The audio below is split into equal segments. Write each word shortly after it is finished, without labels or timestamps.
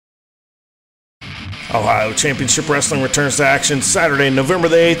Ohio Championship Wrestling returns to action Saturday, November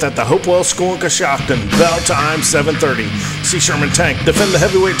the 8th at the Hopewell School in Coshocton. Bell time 7:30. See Sherman Tank defend the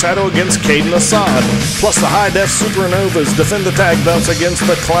heavyweight title against Caden Assad. Plus the High Def Supernovas defend the tag belts against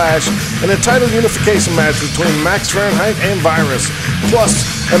The Clash in a title unification match between Max Fahrenheit and Virus. Plus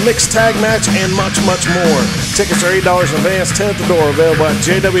a mixed tag match and much, much more. Tickets are $8 in advance, 10 at the door. Available at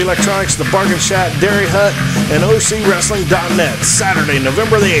JW Electronics, The Bargain Shack, Dairy Hut, and OCWrestling.net. Saturday,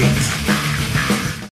 November the 8th.